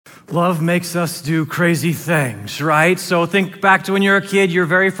Love makes us do crazy things, right? So think back to when you're a kid, your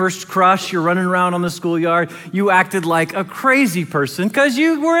very first crush, you're running around on the schoolyard. You acted like a crazy person because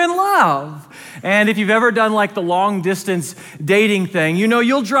you were in love. And if you've ever done like the long distance dating thing, you know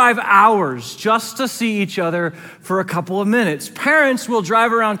you'll drive hours just to see each other for a couple of minutes. Parents will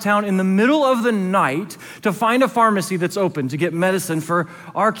drive around town in the middle of the night to find a pharmacy that's open to get medicine for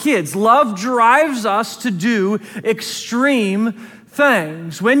our kids. Love drives us to do extreme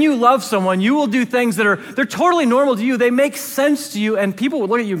things. When you love someone, you will do things they're totally normal to you. They make sense to you, and people would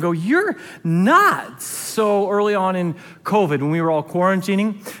look at you and go, "You're nuts." So early on in COVID, when we were all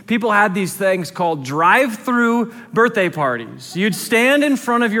quarantining, people had these things called drive-through birthday parties. You'd stand in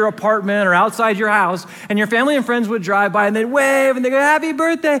front of your apartment or outside your house, and your family and friends would drive by, and they'd wave, and they'd go, "Happy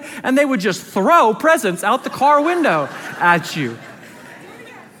birthday," and they would just throw presents out the car window at you.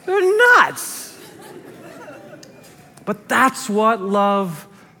 They're nuts. But that's what love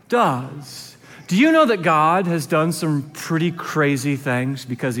does. Do you know that God has done some pretty crazy things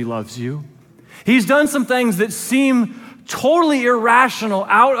because he loves you? He's done some things that seem totally irrational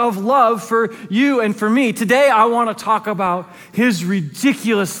out of love for you and for me. Today, I want to talk about his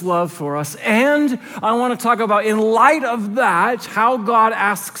ridiculous love for us. And I want to talk about, in light of that, how God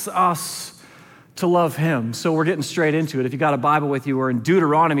asks us to love him. So we're getting straight into it. If you got a Bible with you, we're in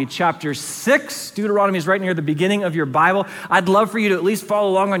Deuteronomy chapter 6. Deuteronomy is right near the beginning of your Bible. I'd love for you to at least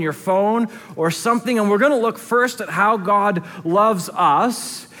follow along on your phone or something. And we're going to look first at how God loves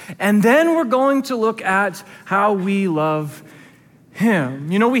us. And then we're going to look at how we love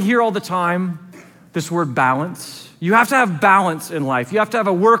him. You know, we hear all the time this word balance. You have to have balance in life. You have to have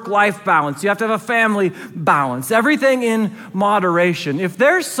a work-life balance. You have to have a family balance. Everything in moderation. If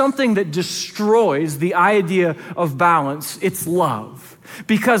there's something that destroys the idea of balance, it's love.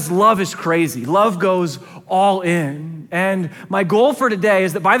 Because love is crazy. Love goes all in. And my goal for today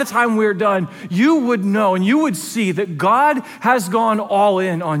is that by the time we're done, you would know and you would see that God has gone all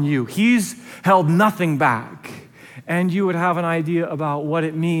in on you. He's held nothing back. And you would have an idea about what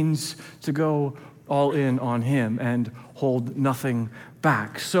it means to go all in on him and hold nothing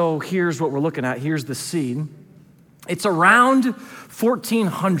back. So here's what we're looking at. Here's the scene. It's around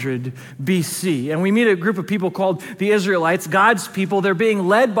 1400 BC, and we meet a group of people called the Israelites, God's people. They're being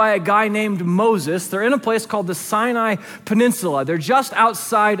led by a guy named Moses. They're in a place called the Sinai Peninsula. They're just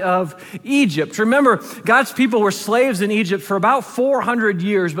outside of Egypt. Remember, God's people were slaves in Egypt for about 400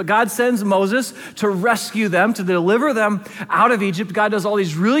 years, but God sends Moses to rescue them, to deliver them out of Egypt. God does all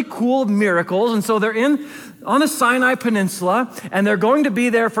these really cool miracles, and so they're on the Sinai Peninsula, and they're going to be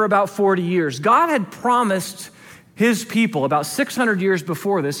there for about 40 years. God had promised his people, about 600 years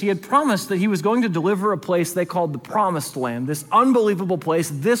before this, he had promised that he was going to deliver a place they called the Promised Land, this unbelievable place.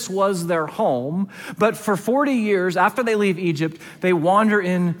 This was their home. But for 40 years, after they leave Egypt, they wander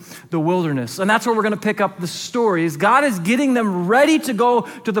in the wilderness. And that's where we're going to pick up the stories. God is getting them ready to go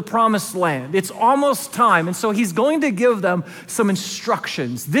to the Promised Land. It's almost time. And so he's going to give them some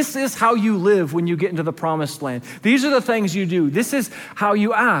instructions. This is how you live when you get into the Promised Land. These are the things you do. This is how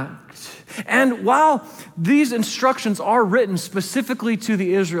you act. And while these instructions are written specifically to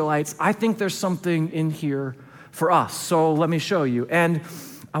the Israelites, I think there's something in here for us. So let me show you. And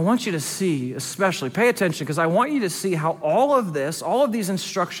I want you to see, especially, pay attention, because I want you to see how all of these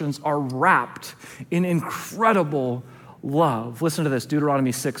instructions are wrapped in incredible love. Listen to this,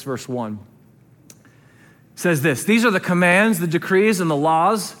 Deuteronomy 6, verse 1. It says this, "These are the commands, the decrees, and the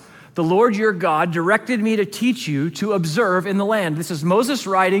laws the Lord your God directed me to teach you to observe in the land." This is Moses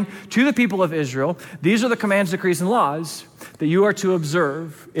writing to the people of Israel. These are the commands, decrees, and laws that you are to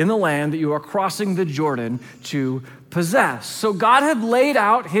observe in the land that you are crossing the Jordan to possess. So God had laid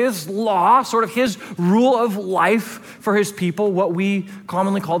out his law, sort of his rule of life for his people, what we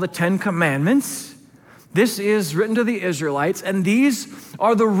commonly call the 10 Commandments. This is written to the Israelites, and these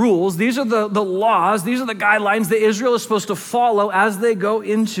are the rules, these are the laws, these are the guidelines that Israel is supposed to follow as they go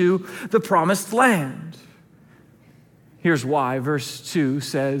into the Promised Land. Here's why. Verse 2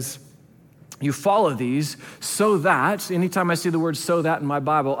 says, you follow these so that, anytime I see the word "so that" in my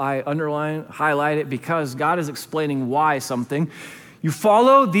Bible, I underline, highlight it, because God is explaining why something. You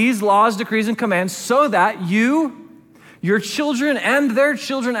follow these laws, decrees, and commands so that you, your children, and their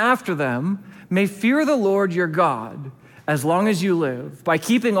children after them may fear the Lord your God as long as you live, by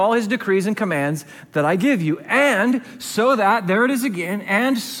keeping all his decrees and commands that I give you, and so that, there it is again,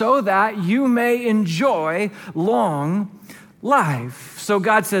 and so that you may enjoy long life. So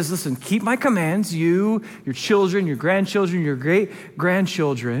God says, listen, keep my commands, you, your children, your grandchildren, your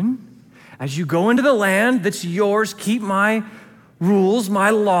great-grandchildren. As you go into the land that's yours, keep my rules, my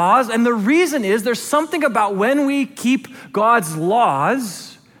laws. And the reason is there's something about when we keep God's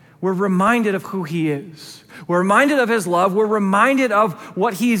laws, we're reminded of who he is. We're reminded of his love. We're reminded of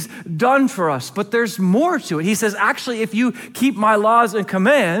what he's done for us. But there's more to it. He says, actually, if you keep my laws and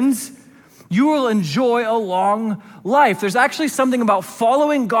commands, you will enjoy a long life. There's actually something about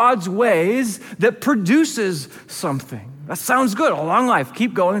following God's ways that produces something. That sounds good, a long life.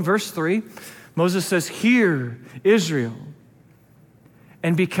 Keep going, verse 3. Moses says, hear, Israel,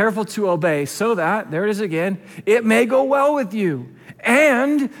 and be careful to obey, so that, there it is again, it may go well with you.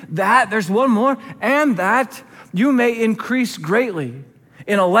 And that, there's one more, and that you may increase greatly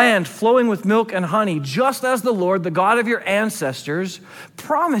in a land flowing with milk and honey, just as the Lord, the God of your ancestors,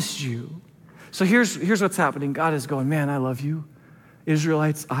 promised you. So here's what's happening. God is going, man, I love you.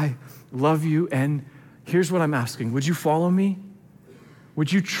 Israelites, I love you. And here's what I'm asking. Would you follow me?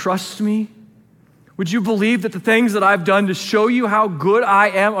 Would you trust me? Would you believe that the things that I've done to show you how good I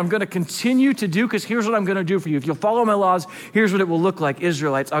am, I'm going to continue to do? Because here's what I'm going to do for you. If you'll follow my laws, here's what it will look like.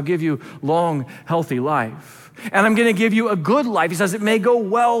 Israelites, I'll give you long, healthy life. And I'm going to give you a good life. He says it may go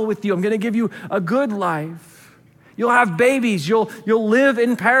well with you. I'm going to give you a good life. You'll have babies. You'll live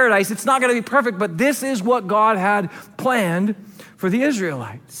in paradise. It's not going to be perfect, but this is what God had planned for the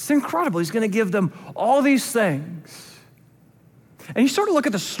Israelites. It's incredible. He's going to give them all these things. And you sort of look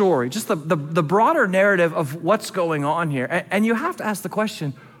at the story, just the broader narrative of what's going on here, and you have to ask the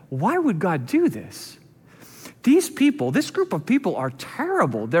question, why would God do this? These people, this group of people are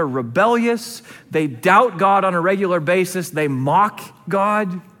terrible. They're rebellious. They doubt God on a regular basis. They mock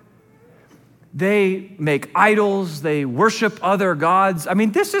God. They make idols. They worship other gods. I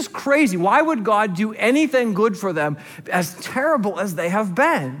mean, this is crazy. Why would God do anything good for them as terrible as they have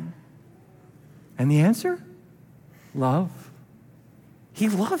been? And the answer? Love. He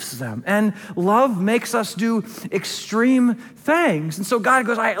loves them, and love makes us do extreme things. And so God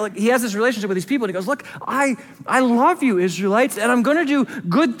goes, he has this relationship with these people, and he goes, look, I love you, Israelites, and I'm going to do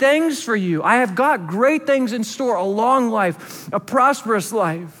good things for you. I have got great things in store, a long life, a prosperous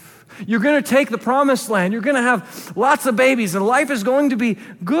life. You're going to take the promised land. You're going to have lots of babies, and life is going to be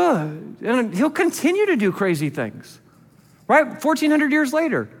good. And he'll continue to do crazy things, right? 1,400 years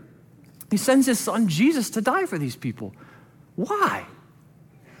later, he sends his son Jesus to die for these people. Why?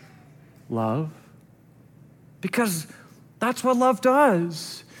 Love. Because that's what love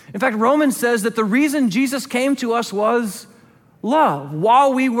does. In fact, Romans says that the reason Jesus came to us was love.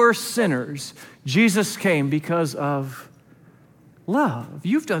 While we were sinners, Jesus came because of love.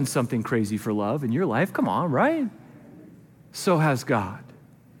 You've done something crazy for love in your life. Come on, right? So has God.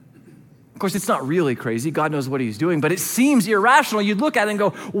 Of course, it's not really crazy. God knows what he's doing, but it seems irrational. You'd look at it and go,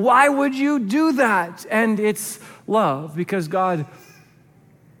 why would you do that? And it's love, because God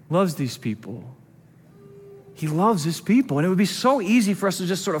loves these people. He loves his people. And it would be so easy for us to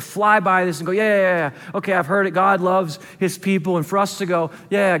just sort of fly by this and go, yeah. Okay, I've heard it. God loves his people. And for us to go,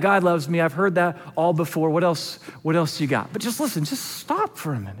 yeah, God loves me. I've heard that all before. What else you got? But just listen, just stop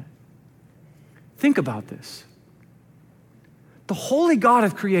for a minute. Think about this. The holy God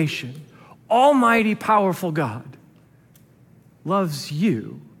of creation, almighty, powerful God, loves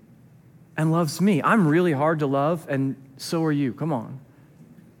you and loves me. I'm really hard to love, and so are you. Come on.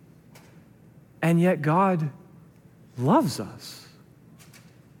 And yet God loves us.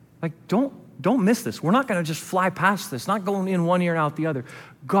 Like, don't miss this. We're not going to just fly past this, not going in one ear and out the other.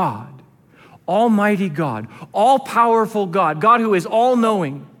 God, almighty God, all-powerful God, God who is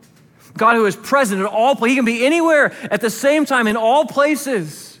all-knowing, God who is present at all places. He can be anywhere at the same time in all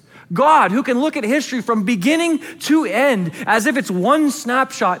places. God who can look at history from beginning to end as if it's one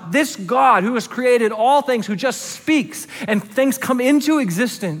snapshot. This God who has created all things, who just speaks and things come into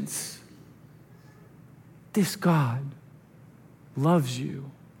existence. This God loves you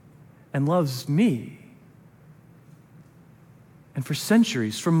and loves me. And for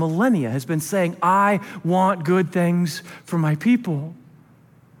centuries, for millennia, has been saying, I want good things for my people.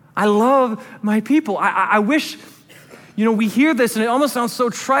 I love my people. I wish, we hear this and it almost sounds so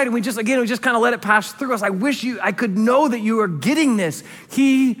trite, and we just kind of let it pass through us. I wish I could know that you are getting this.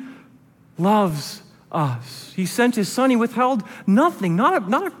 He loves us. He sent his son. He withheld nothing, not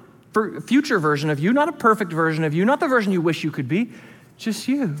a future version of you, not a perfect version of you, not the version you wish you could be, just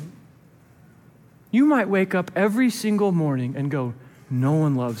you. You might wake up every single morning and go, no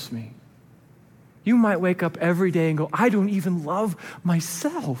one loves me. You might wake up every day and go, I don't even love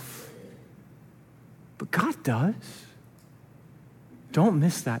myself. But God does. Don't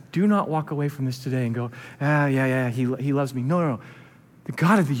miss that. Do not walk away from this today and go, he loves me. No. The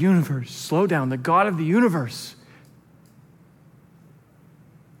God of the universe, slow down. The God of the universe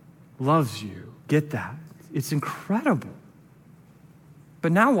loves you. Get that. It's incredible.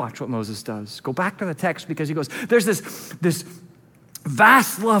 But now watch what Moses does. Go back to the text, because he goes, there's this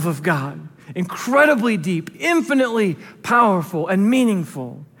vast love of God, incredibly deep, infinitely powerful and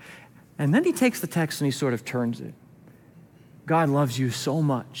meaningful. And then he takes the text and he sort of turns it. God loves you so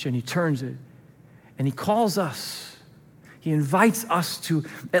much, and he turns it, and he calls us. He invites us to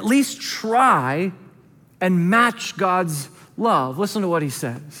at least try and match God's love. Listen to what he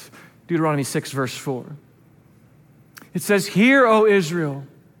says. Deuteronomy 6, verse 4. It says, "Hear, O Israel."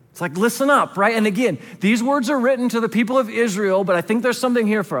 It's like, listen up, right? And again, these words are written to the people of Israel, but I think there's something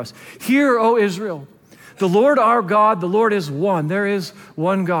here for us. "Hear, O Israel, the Lord our God, the Lord is one." There is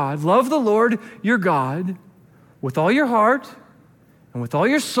one God. "Love the Lord your God with all your heart and with all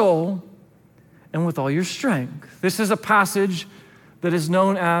your soul and with all your strength." This is a passage that is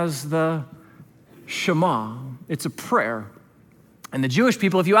known as the Shema. It's a prayer. And the Jewish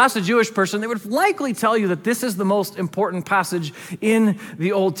people, if you ask a Jewish person, they would likely tell you that this is the most important passage in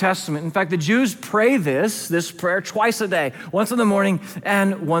the Old Testament. In fact, the Jews pray this prayer twice a day, once in the morning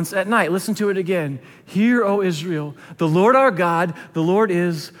and once at night. Listen to it again. "Hear, O Israel, the Lord our God, the Lord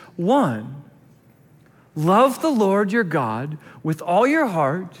is one. Love the Lord your God with all your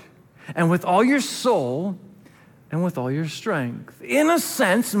heart and with all your soul and with all your strength." In a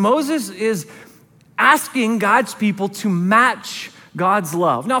sense, Moses is asking God's people to match God's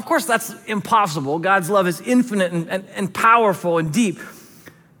love. Now, of course, that's impossible. God's love is infinite and powerful and deep.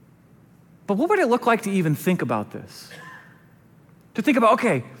 But what would it look like to even think about this? To think about,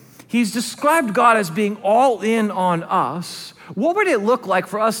 okay, he's described God as being all in on us. What would it look like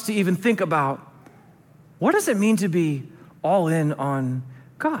for us to even think about, what does it mean to be all in on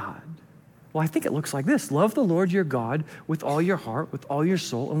God? Well, I think it looks like this. Love the Lord your God with all your heart, with all your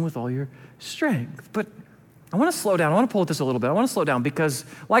soul, and with all your strength. But I want to slow down. I want to pull at this a little bit. I want to slow down because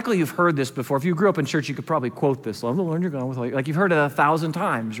likely you've heard this before. If you grew up in church, you could probably quote this. Love the Lord your God with all your, like you've heard it 1,000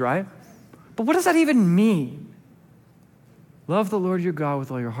 times, right? But what does that even mean? Love the Lord your God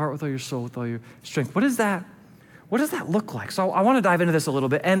with all your heart, with all your soul, with all your strength. What does that look like? So I want to dive into this a little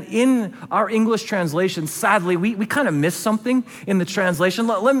bit. And in our English translation, sadly, we kind of missed something in the translation.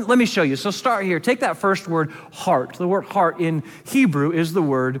 Let me show you. So start here. Take that first word, heart. The word heart in Hebrew is the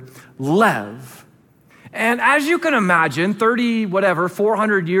word lev. And as you can imagine,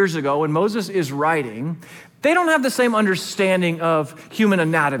 400 years ago, when Moses is writing, they don't have the same understanding of human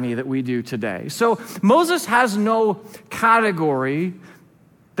anatomy that we do today. So Moses has no category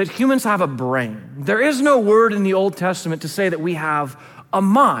that humans have a brain. There is no word in the Old Testament to say that we have a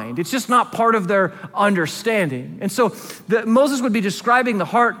mind. It's just not part of their understanding. And so Moses would be describing the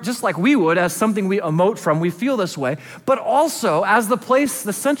heart just like we would, as something we emote from, we feel this way, but also as the place,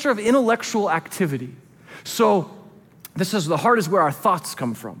 the center of intellectual activity. So this is, the heart is where our thoughts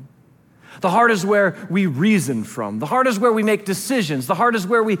come from. The heart is where we reason from. The heart is where we make decisions. The heart is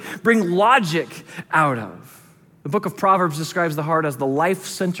where we bring logic out of. The book of Proverbs describes the heart as the life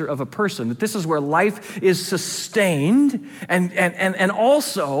center of a person, that this is where life is sustained and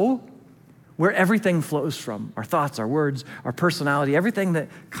also where everything flows from, our thoughts, our words, our personality, everything that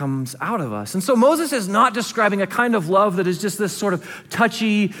comes out of us. And so Moses is not describing a kind of love that is just this sort of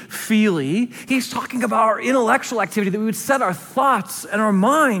touchy-feely. He's talking about our intellectual activity, that we would set our thoughts and our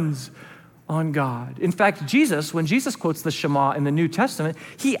minds on God. In fact, Jesus, when Jesus quotes the Shema in the New Testament,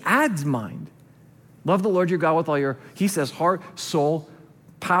 he adds mind. Love the Lord your God with all your, he says, heart, soul,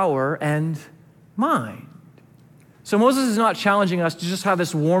 power, and mind. So Moses is not challenging us to just have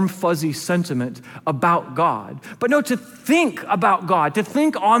this warm, fuzzy sentiment about God, but no, to think about God, to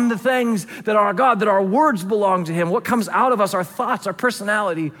think on the things that are God, that our words belong to him, what comes out of us, our thoughts, our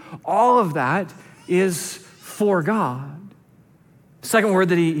personality, all of that is for God. The second word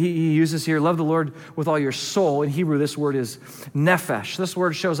that he uses here, love the Lord with all your soul. In Hebrew, this word is nephesh. This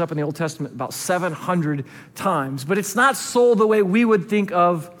word shows up in the Old Testament about 700 times, but it's not soul the way we would think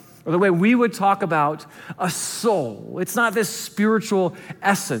of, or the way we would talk about a soul. It's not this spiritual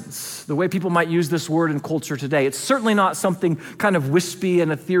essence, the way people might use this word in culture today. It's certainly not something kind of wispy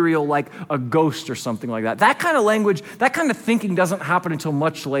and ethereal like a ghost or something like that. That kind of language, that kind of thinking doesn't happen until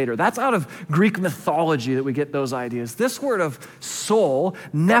much later. That's out of Greek mythology that we get those ideas. This word of soul,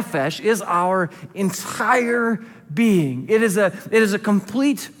 nephesh, is our entire being. It is a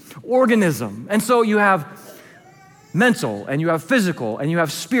complete organism. And so you have mental, and you have physical, and you have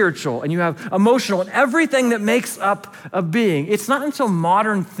spiritual, and you have emotional, and everything that makes up a being. It's not until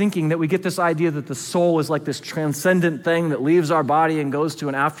modern thinking that we get this idea that the soul is like this transcendent thing that leaves our body and goes to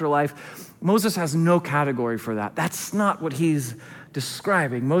an afterlife. Moses has no category for that. That's not what he's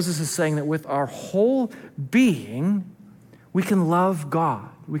describing. Moses is saying that with our whole being, we can love God.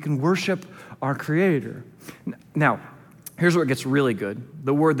 We can worship our Creator. Now, Here's where it gets really good.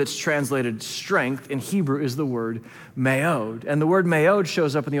 The word that's translated strength in Hebrew is the word meod. And the word meod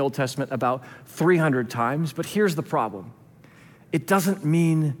shows up in the Old Testament about 300 times, but here's the problem. It doesn't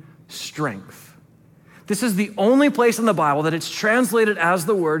mean strength. This is the only place in the Bible that it's translated as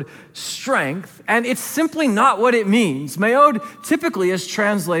the word strength, and it's simply not what it means. Meod typically is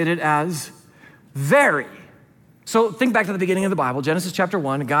translated as very. So think back to the beginning of the Bible, Genesis chapter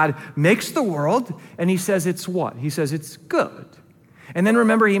 1. God makes the world, and he says it's what? He says it's good. And then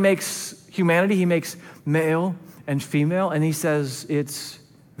remember, he makes humanity, he makes male and female, and he says it's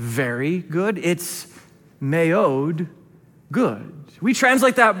very good. It's meod good. We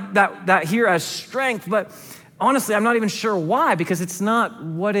translate that here as strength, but honestly, I'm not even sure why, because it's not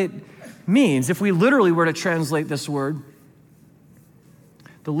what it means. If we literally were to translate this word,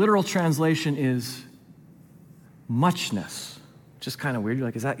 the literal translation is muchness, which is kind of weird. You're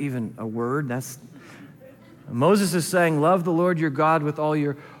like, is that even a word? Moses is saying, love the Lord your God with all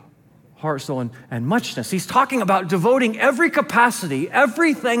your heart, soul, and muchness. He's talking about devoting every capacity,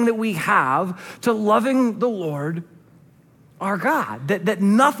 everything that we have to loving the Lord our God, that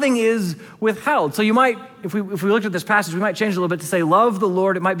nothing is withheld. So you might, if we looked at this passage, we might change it a little bit to say, love the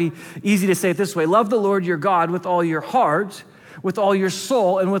Lord. It might be easy to say it this way. Love the Lord your God with all your heart, with all your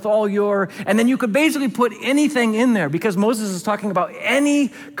soul, and with all your, and then you could basically put anything in there because Moses is talking about any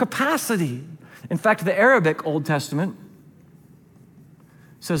capacity. In fact, the Arabic Old Testament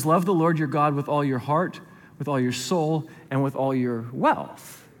says, love the Lord your God with all your heart, with all your soul, and with all your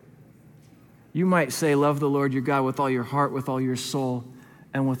wealth. You might say, love the Lord your God with all your heart, with all your soul,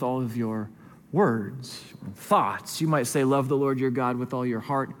 and with all of your words and thoughts. You might say, love the Lord your God with all your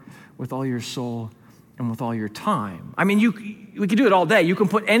heart, with all your soul, and with all your time. I mean, we could do it all day. You can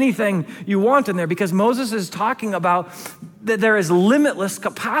put anything you want in there because Moses is talking about that there is limitless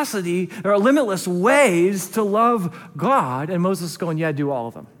capacity, there are limitless ways to love God, and Moses is going, yeah, do all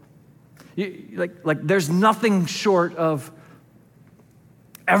of them. Like there's nothing short of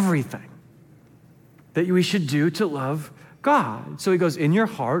everything that we should do to love God. So he goes, in your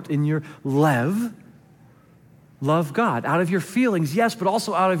heart, in your lev, love God. Out of your feelings, yes, but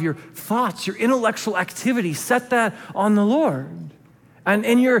also out of your thoughts, your intellectual activity, set that on the Lord. And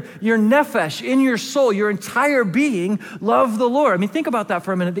in your nephesh, in your soul, your entire being, love the Lord. I mean, think about that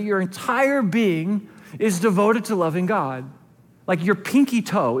for a minute, that your entire being is devoted to loving God. Like your pinky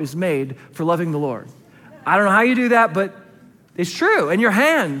toe is made for loving the Lord. I don't know how you do that, but it's true. And your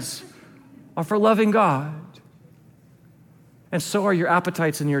hands are for loving God. And so are your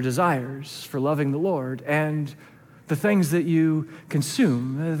appetites and your desires for loving the Lord, and the things that you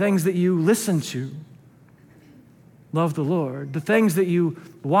consume, the things that you listen to. Love the Lord. The things that you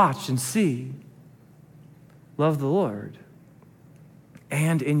watch and see. Love the Lord.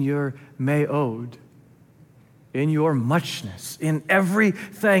 And in your meod, in your muchness, in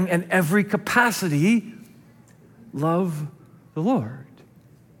everything and every capacity, love the Lord.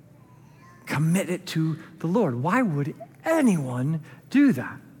 Commit it to the Lord. Why would anyone do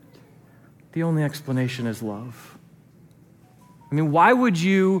that? The only explanation is love. I mean, why would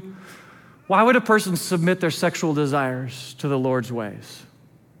a person submit their sexual desires to the Lord's ways?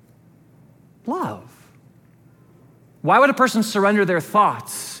 Love. Why would a person surrender their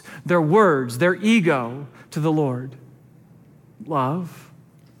thoughts, their words, their ego to the Lord? Love.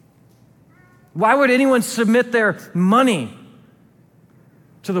 Why would anyone submit their money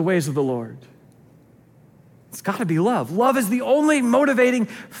to the ways of the Lord? It's got to be love. Love is the only motivating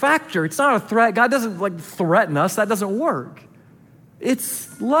factor. It's not a threat. God doesn't threaten us. That doesn't work.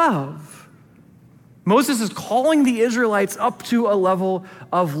 It's love. Moses is calling the Israelites up to a level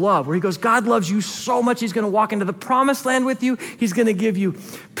of love where he goes, God loves you so much, he's going to walk into the promised land with you. He's going to give you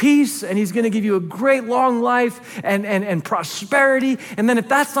peace, and he's going to give you a great long life and prosperity. And then if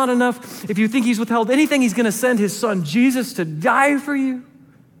that's not enough, if you think he's withheld anything, he's going to send his son Jesus to die for you.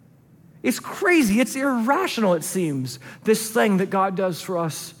 It's crazy. It's irrational, it seems, this thing that God does for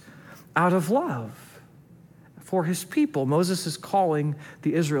us out of love for his people. Moses is calling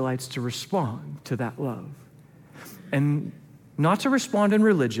the Israelites to respond to that love. And not to respond in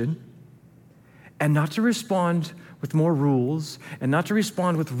religion, and not to respond with more rules, and not to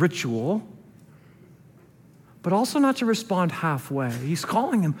respond with ritual, but also not to respond halfway. He's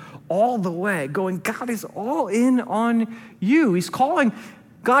calling them all the way, going, God is all in on you. He's calling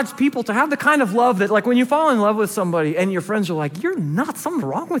God's people to have the kind of love that, like, when you fall in love with somebody and your friends are like, you're nuts, something's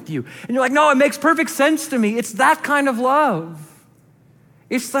wrong with you. And you're like, no, it makes perfect sense to me. It's that kind of love.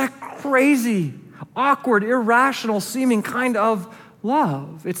 It's that crazy, awkward, irrational seeming kind of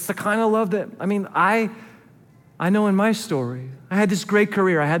love. It's the kind of love that, I'm I know in my story, I had this great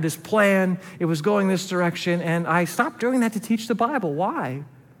career. I had this plan. It was going this direction, and I stopped doing that to teach the Bible. Why?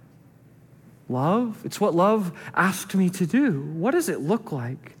 Love. It's what love asked me to do. What does it look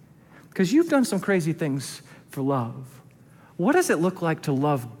like? Because you've done some crazy things for love. What does it look like to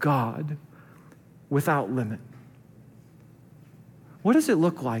love God without limit? What does it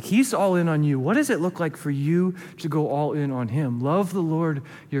look like? He's all in on you. What does it look like for you to go all in on him? Love the Lord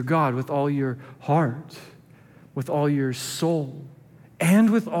your God with all your heart, with all your soul, and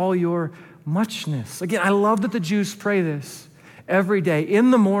with all your muchness. Again, I love that the Jews pray this every day,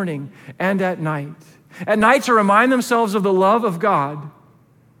 in the morning and at night. At night to remind themselves of the love of God.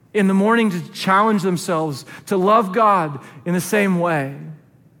 In the morning to challenge themselves to love God in the same way.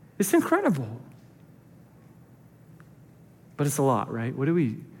 It's incredible. But it's a lot, right? What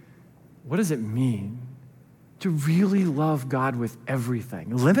does it mean to really love God with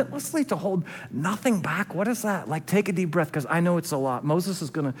everything? Limitlessly, to hold nothing back? What is that? Like, take a deep breath, because I know it's a lot. Moses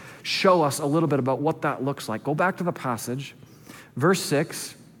is going to show us a little bit about what that looks like. Go back to the passage. Verse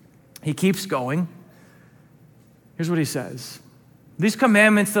 6, he keeps going. Here's what he says. These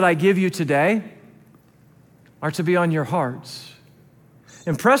commandments that I give you today are to be on your hearts.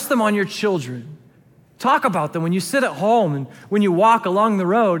 Impress them on your children. Talk about them when you sit at home and when you walk along the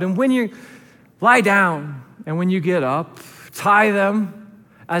road and when you lie down and when you get up. Tie them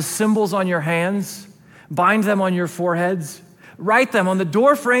as symbols on your hands. Bind them on your foreheads. Write them on the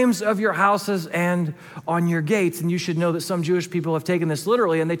door frames of your houses and on your gates. And you should know that some Jewish people have taken this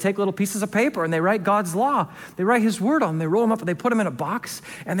literally, and they take little pieces of paper and they write God's law. They write his word on them. They roll them up and they put them in a box,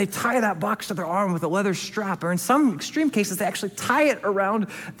 and they tie that box to their arm with a leather strap. Or in some extreme cases, they actually tie it around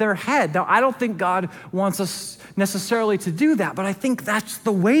their head. Now, I don't think God wants us necessarily to do that, but I think that's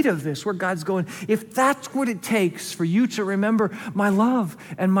the weight of this, where God's going, if that's what it takes for you to remember my love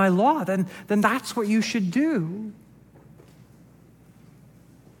and my law, then that's what you should do.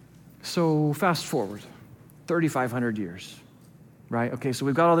 So fast forward 3,500 years, right? Okay, so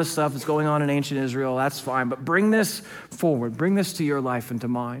we've got all this stuff that's going on in ancient Israel. That's fine, but bring this forward. Bring this to your life and to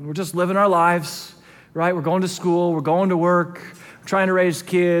mine. We're just living our lives, right? We're going to school. We're going to work. We're trying to raise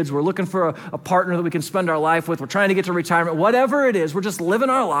kids. We're looking for a partner that we can spend our life with. We're trying to get to retirement. Whatever it is, we're just living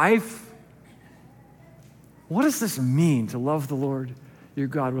our life. What does this mean to love the Lord your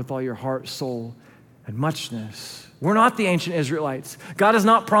God with all your heart, soul, and muchness? We're not the ancient Israelites. God has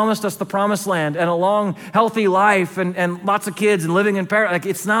not promised us the promised land and a long, healthy life and lots of kids and living in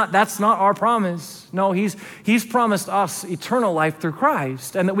paradise. That's not our promise. No, he's promised us eternal life through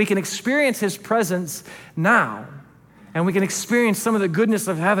Christ, and that we can experience his presence now. And we can experience some of the goodness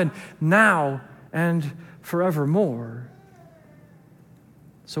of heaven now and forevermore.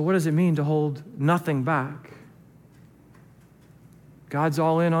 So what does it mean to hold nothing back? God's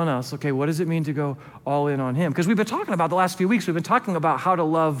all in on us. Okay, what does it mean to go all in on him? Because we've been talking about the last few weeks, we've been talking about how to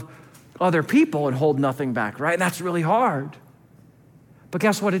love other people and hold nothing back, right? And that's really hard. But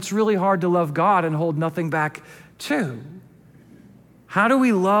guess what? It's really hard to love God and hold nothing back too. How do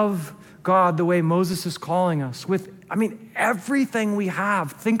we love God the way Moses is calling us with, everything we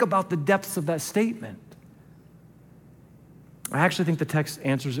have? Think about the depths of that statement. I actually think the text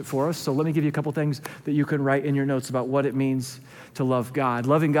answers it for us. So let me give you a couple things that you can write in your notes about what it means to love God.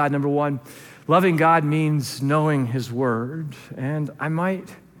 Loving God, number one, loving God means knowing his word. And I might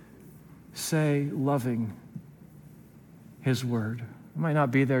say loving his word. It might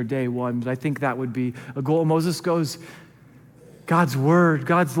not be there day one, but I think that would be a goal. Moses goes, God's word,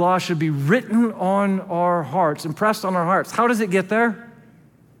 God's law should be written on our hearts, impressed on our hearts. How does it get there?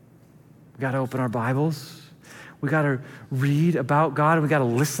 We got to open our Bibles. We got to read about God, and we got to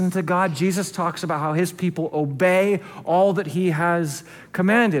listen to God. Jesus talks about how his people obey all that he has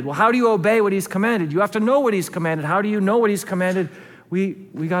commanded. Well, how do you obey what he's commanded? You have to know what he's commanded. How do you know what he's commanded? We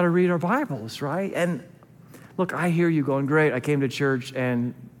got to read our Bibles, right? And look, I hear you going, great, I came to church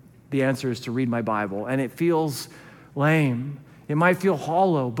and the answer is to read my Bible. And it feels lame. It might feel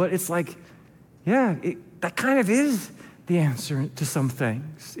hollow, but it's like, that kind of is the answer to some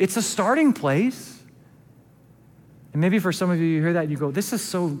things. It's a starting place. And maybe for some of you, you hear that and you go, this is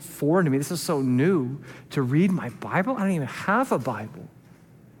so foreign to me. This is so new to read my Bible. I don't even have a Bible.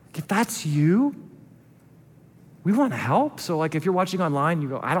 If that's you, we want to help. So if you're watching online, you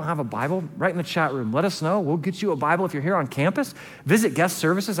go, I don't have a Bible, write in the chat room. Let us know. We'll get you a Bible. If you're here on campus, visit guest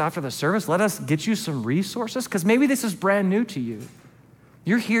services after the service. Let us get you some resources, because maybe this is brand new to you.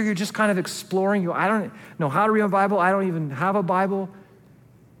 You're here, you're just kind of exploring. I don't know how to read a Bible. I don't even have a Bible.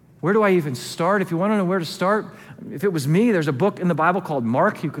 Where do I even start? If you want to know where to start, if it was me, there's a book in the Bible called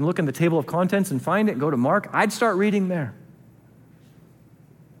Mark. You can look in the table of contents and find it and go to Mark. I'd start reading there.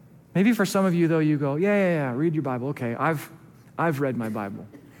 Maybe for some of you, though, you go, yeah, read your Bible. Okay, I've read my Bible,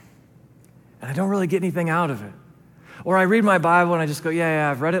 and I don't really get anything out of it. Or I read my Bible and I just go, yeah,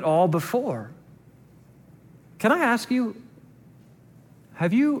 I've read it all before. Can I ask you,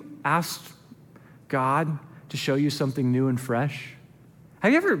 have you asked God to show you something new and fresh?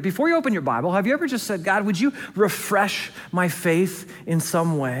 Have you ever, before you open your Bible, have you ever just said, God, would you refresh my faith in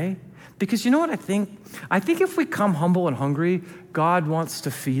some way? Because you know what I think? I think if we come humble and hungry, God wants to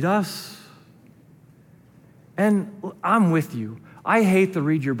feed us. And I'm with you. I hate the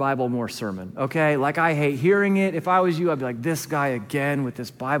read your Bible more sermon, okay? Like I hate hearing it. If I was you, I'd be like, this guy again with this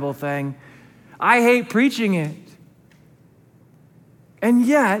Bible thing. I hate preaching it. And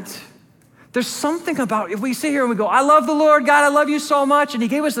yet, there's something about, if we sit here and we go, I love the Lord, God, I love you so much, and he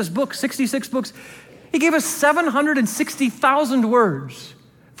gave us this book, 66 books. He gave us 760,000 words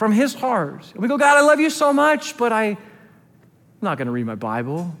from his heart. And we go, God, I love you so much, but I'm not going to read my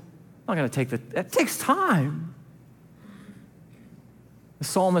Bible. I'm not going to take it takes time. The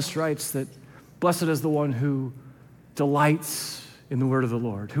psalmist writes that blessed is the one who delights in the word of the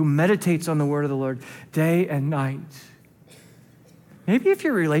Lord, who meditates on the word of the Lord day and night. Maybe if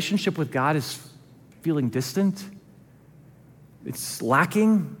your relationship with God is feeling distant, it's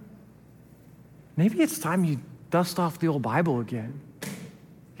lacking, maybe it's time you dust off the old Bible again.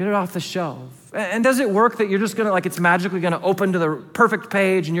 Get it off the shelf. And does it work that you're just gonna, like it's magically gonna open to the perfect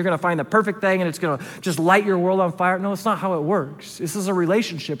page and you're gonna find the perfect thing and it's gonna just light your world on fire? No, it's not how it works. This is a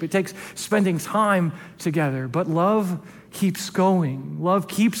relationship. It takes spending time together, but love keeps going. Love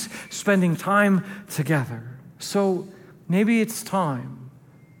keeps spending time together. So maybe it's time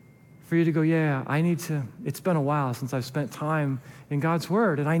for you to go, yeah, it's been a while since I've spent time in God's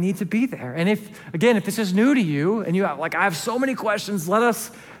word and I need to be there. And if this is new to you and I have so many questions, let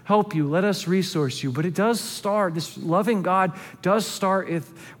us help you, let us resource you. But it does start, this loving God does start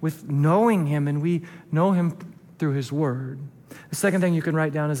with knowing him, and we know him through his word. The second thing you can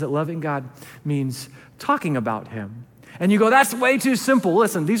write down is that loving God means talking about him. And you go, that's way too simple.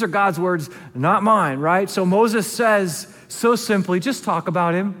 Listen, these are God's words, not mine, right? So Moses says so simply, just talk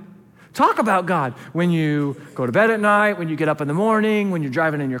about him. Talk about God when you go to bed at night, when you get up in the morning, when you're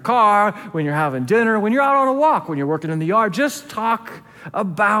driving in your car, when you're having dinner, when you're out on a walk, when you're working in the yard. Just talk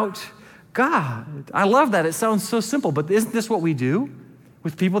about God. I love that. It sounds so simple, but isn't this what we do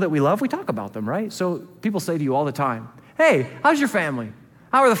with people that we love? We talk about them, right? So people say to you all the time, hey, how's your family?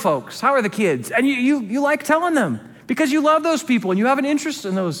 How are the folks? How are the kids? And you like telling them because you love those people and you have an interest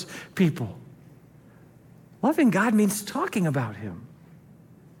in those people. Loving God means talking about him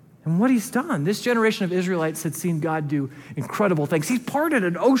and what he's done. This generation of Israelites had seen God do incredible things. He parted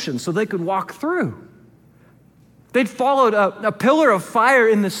an ocean so they could walk through. They'd followed a pillar of fire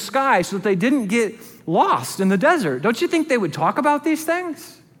in the sky so that they didn't get lost in the desert. Don't you think they would talk about these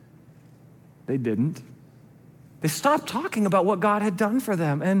things? They didn't. They stopped talking about what God had done for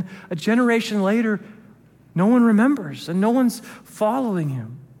them. And a generation later, no one remembers and no one's following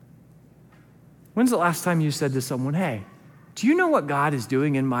him. When's the last time you said to someone, hey, do you know what God is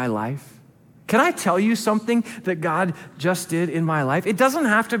doing in my life? Can I tell you something that God just did in my life? It doesn't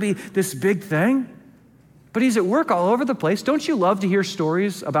have to be this big thing, but he's at work all over the place. Don't you love to hear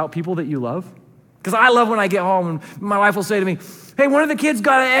stories about people that you love? Because I love when I get home and my wife will say to me, hey, one of the kids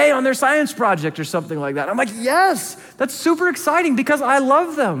got an A on their science project or something like that. I'm like, yes, that's super exciting because I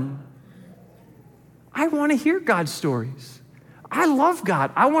love them. I want to hear God's stories. I love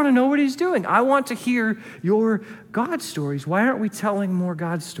God. I want to know what he's doing. I want to hear your God stories. Why aren't we telling more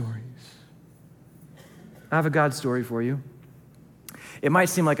God stories? I have a God story for you. It might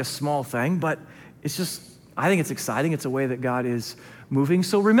seem like a small thing, but I think it's exciting. It's a way that God is moving.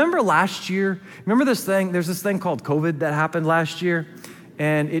 So remember last year, there's this thing called COVID that happened last year,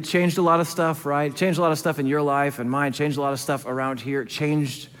 and it changed a lot of stuff, right? It changed a lot of stuff in your life and mine, changed a lot of stuff around here. It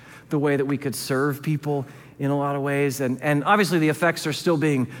changed the way that we could serve people in a lot of ways. And obviously the effects are still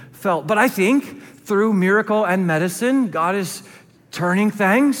being felt. But I think through miracle and medicine, God is turning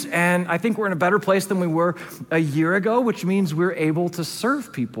things. And I think we're in a better place than we were a year ago, which means we're able to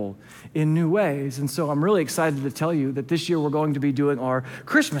serve people in new ways. And so I'm really excited to tell you that this year we're going to be doing our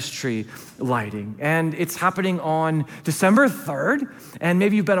Christmas tree lighting. And it's happening on December 3rd. And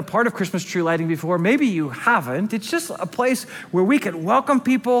maybe you've been a part of Christmas tree lighting before. Maybe you haven't. It's just a place where we can welcome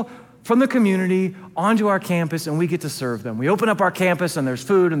people from the community onto our campus and we get to serve them. We open up our campus and there's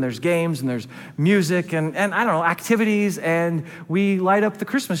food and there's games and there's music and I don't know, activities, and we light up the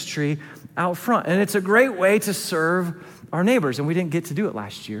Christmas tree out front. And it's a great way to serve our neighbors. And we didn't get to do it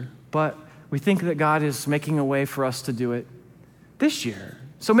last year, but we think that God is making a way for us to do it this year.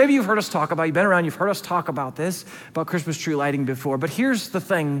 So maybe you've heard us talk about, you've been around, you've heard us talk about this, about Christmas tree lighting before. But here's the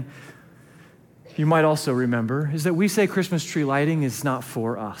thing you might also remember, is that we say Christmas tree lighting is not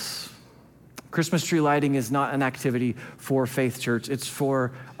for us. Christmas tree lighting is not an activity for Faith Church. It's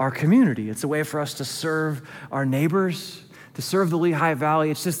for our community. It's a way for us to serve our neighbors, to serve the Lehigh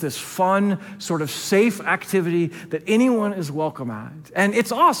Valley. It's just this fun, sort of safe activity that anyone is welcome at. And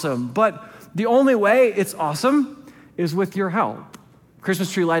it's awesome, but the only way it's awesome is with your help.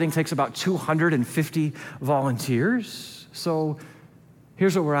 Christmas tree lighting takes about 250 volunteers. So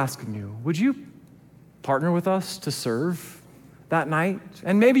here's what we're asking you. Would you partner with us to serve that night?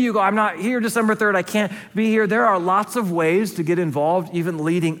 And maybe you go, I'm not here December 3rd, I can't be here. There are lots of ways to get involved, even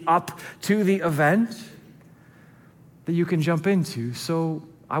leading up to the event, that you can jump into. So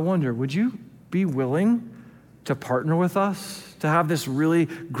I wonder, would you be willing to partner with us to have this really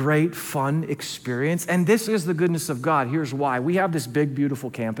great, fun experience? And this is the goodness of God. Here's why. We have this big, beautiful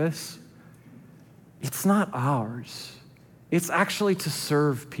campus. It's not ours. It's actually to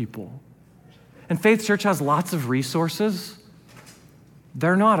serve people. And Faith Church has lots of resources.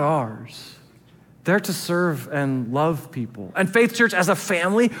 They're not ours. They're to serve and love people. And Faith Church as a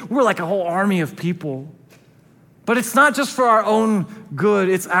family, we're like a whole army of people. But it's not just for our own good.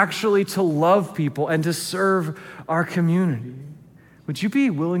 It's actually to love people and to serve our community. Would you be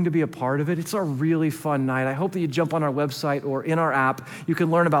willing to be a part of it? It's a really fun night. I hope that you jump on our website or in our app. You can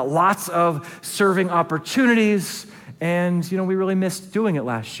learn about lots of serving opportunities. And, we really missed doing it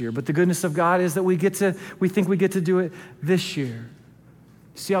last year. But the goodness of God is that we think we get to do it this year.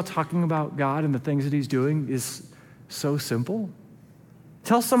 See how talking about God and the things that he's doing is so simple?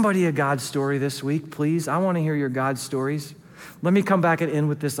 Tell somebody a God story this week, please. I want to hear your God stories. Let me come back and end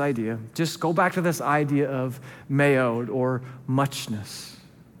with this idea. Just go back to this idea of meod or muchness.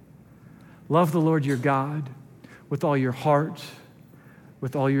 Love the Lord your God with all your heart,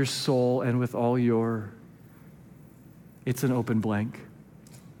 with all your soul, and with all your... It's an open blank.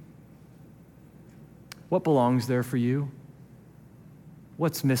 What belongs there for you?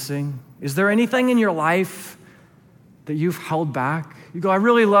 What's missing? Is there anything in your life that you've held back? You go, I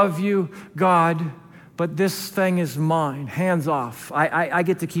really love you, God, but this thing is mine, hands off. I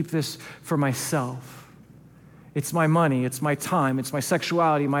get to keep this for myself. It's my money, it's my time, it's my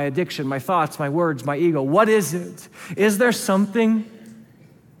sexuality, my addiction, my thoughts, my words, my ego. What is it? Is there something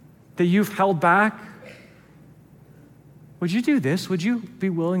that you've held back? Would you do this? Would you be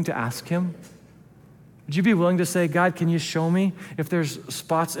willing to ask him? Would you be willing to say, God, can you show me if there's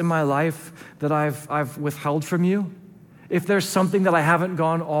spots in my life that I've withheld from you? If there's something that I haven't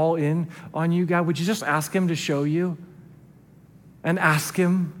gone all in on you, God, would you just ask him to show you and ask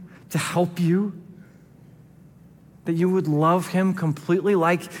him to help you? That you would love him completely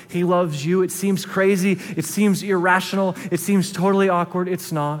like he loves you. It seems crazy. It seems irrational. It seems totally awkward.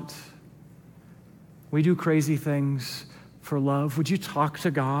 It's not. We do crazy things for love. Would you talk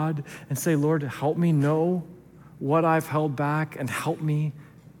to God and say, Lord, help me know what I've held back and help me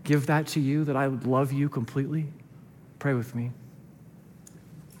give that to you, that I would love you completely? Pray with me.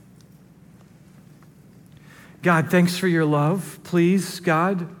 God, thanks for your love. Please,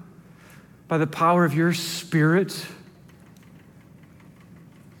 God, by the power of your Spirit,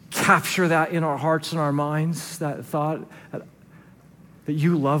 capture that in our hearts and our minds, that thought that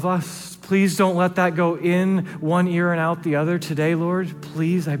you love us. Please don't let that go in one ear and out the other today, Lord.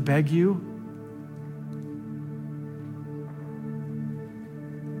 Please, I beg you.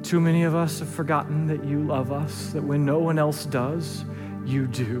 Too many of us have forgotten that you love us, that when no one else does, you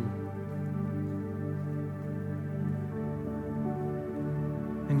do.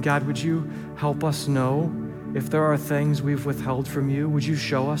 And God, would you help us know if there are things we've withheld from you? Would you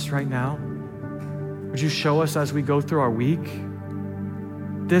show us right now? Would you show us as we go through our week?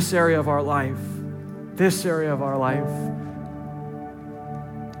 This area of our life,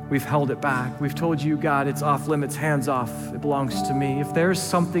 we've held it back. We've told you, God, it's off limits, hands off. It belongs to me. If there's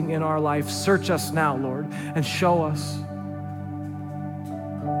something in our life, search us now, Lord, and show us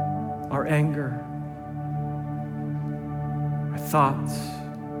our anger, our thoughts,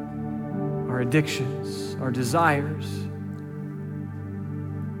 our addictions, our desires.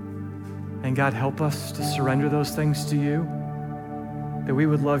 And God, help us to surrender those things to you, that we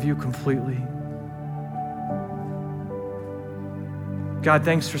would love you completely. God,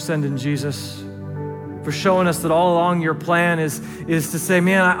 thanks for sending Jesus, for showing us that all along your plan is to say,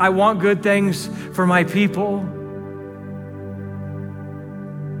 man, I want good things for my people.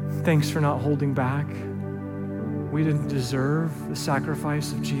 Thanks for not holding back. We didn't deserve the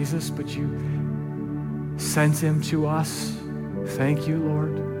sacrifice of Jesus, but you sent him to us. Thank you,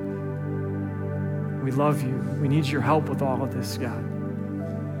 Lord. We love you. We need your help with all of this, God.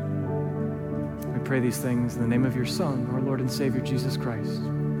 pray these things in the name of your Son, our Lord and Savior, Jesus Christ.